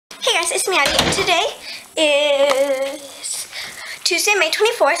guys, it's me, Addy, and today is Tuesday, May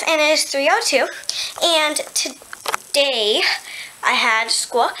 24th, and it is 3:02. And today I had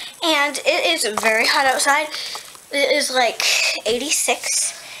school, and it is very hot outside. It is like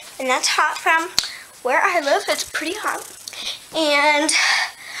 86, and that's hot from where I live. It's pretty hot, and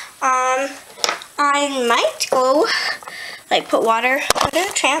I might go like put water under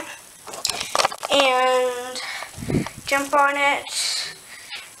the tramp and jump on it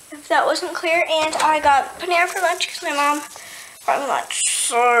if that wasn't clear. And I got Panera for lunch because my mom brought me lunch.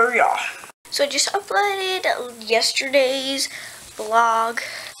 So yeah. So I just uploaded yesterday's vlog.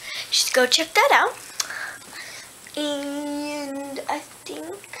 Just go check that out. And I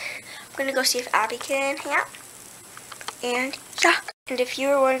think I'm gonna go see if Abby can hang out. And yeah. And if you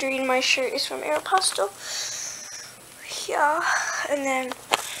were wondering, my shirt is from Aeropostale. Yeah. And then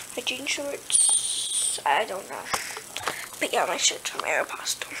my jean shorts, I don't know. But yeah, my shirt's from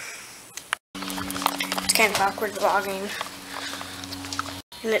Aeropostale. It's kind of awkward vlogging.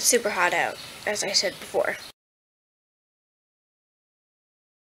 And it's super hot out, as I said before.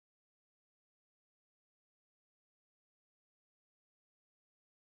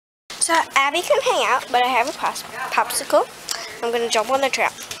 So Abby can hang out, but I have a popsicle. I'm gonna jump on the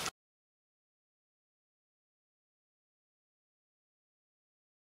trap.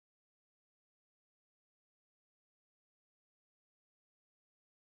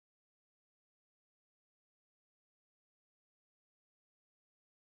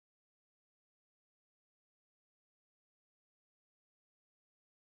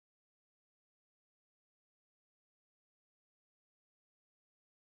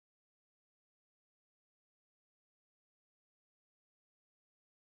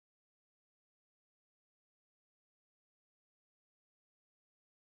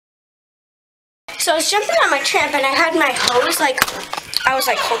 So I was jumping on my tramp, and I had my hose, I was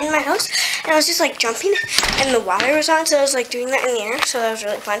holding my hose, and I was just jumping, and the water was on, so I was doing that in the air, so that was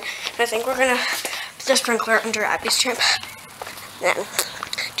really fun. And I think we're gonna put the sprinkler under Abby's tramp, and then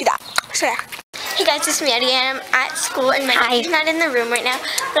do that. So yeah. Hey guys, it's me, Addy, and I'm at school, and my dad's not in the room right now,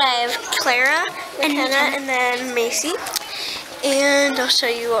 but I have Clara, McKenna, and then Macy, and I'll show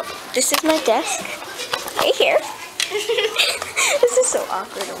you. This is my desk, right here. This is so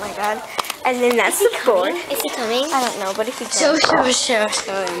awkward, oh my god. And then that's the board. Is he coming? I don't know, but if he comes. Show him. Show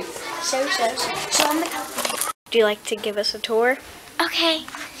him the company. Do you like to give us a tour? Okay,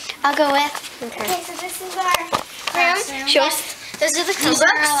 I'll go with. Okay, so this is our room. Show us. Those are the Chromebooks. These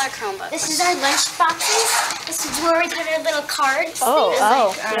are all our Chromebooks. This is our lunch boxes. This is where we put our little cards.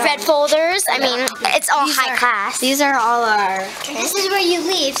 Red folders. I mean, it's all high class. These are all our. Okay. This is where you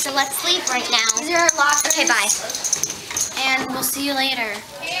leave, so let's leave right now. These are our lockers. Okay, bye. And we'll see you later.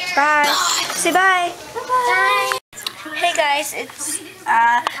 Bye. Say bye. Bye. Hey guys, it's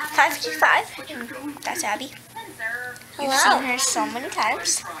 5:55. That's Abby. You've seen her so many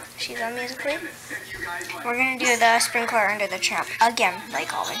times. She's on Musically. We're gonna do the sprinkler under the tramp again,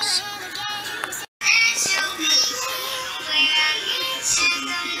 like always.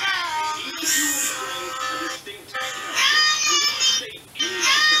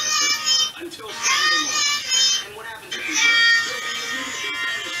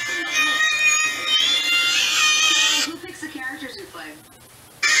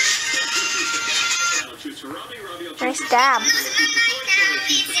 Nice dab.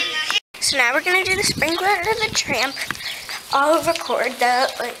 So now we're gonna do the sprinkler under the tramp. I'll record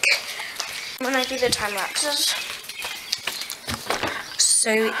that when I do the time lapses.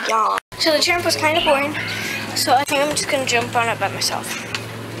 So yeah. So the tramp was kind of boring. So I think I'm just gonna jump on it by myself.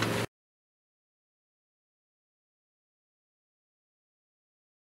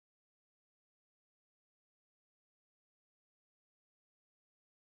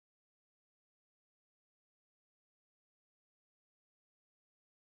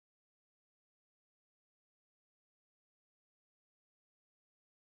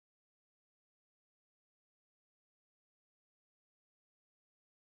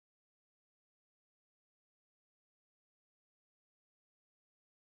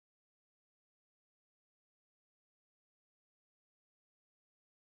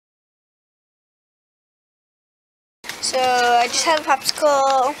 So I just had a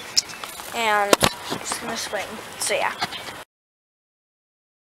popsicle and just gonna swing. So yeah.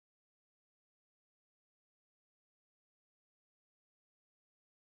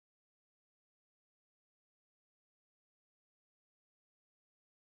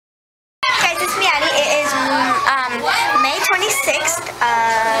 Guys, it's me, Addy. It is May 26th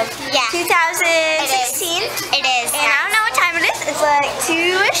of 2016. It is. And I don't know what time it is. It's like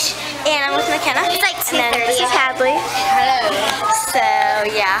 2-ish. And I'm with McKenna. It's like 2:30. And then this is Hadley. Hello. So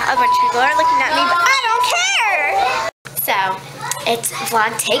yeah, a bunch of people are looking at me, but I don't care! So, it's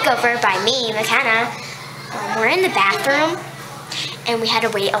vlog takeover by me, McKenna. We're in the bathroom, and we had to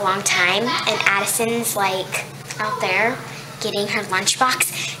wait a long time, and Addison's like out there getting her lunchbox.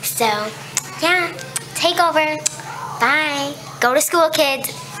 So, yeah, takeover. Bye. Go to school, kids,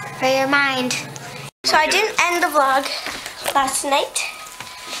 for your mind. So I didn't end the vlog last night,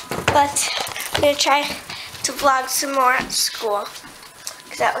 but I'm gonna try to vlog some more at school,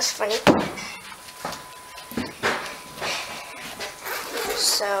 because that was funny.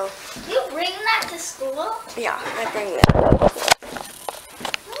 So. You bring that to school? Yeah, I bring that.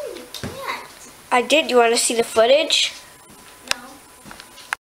 No, you can't. I did. You want to see the footage?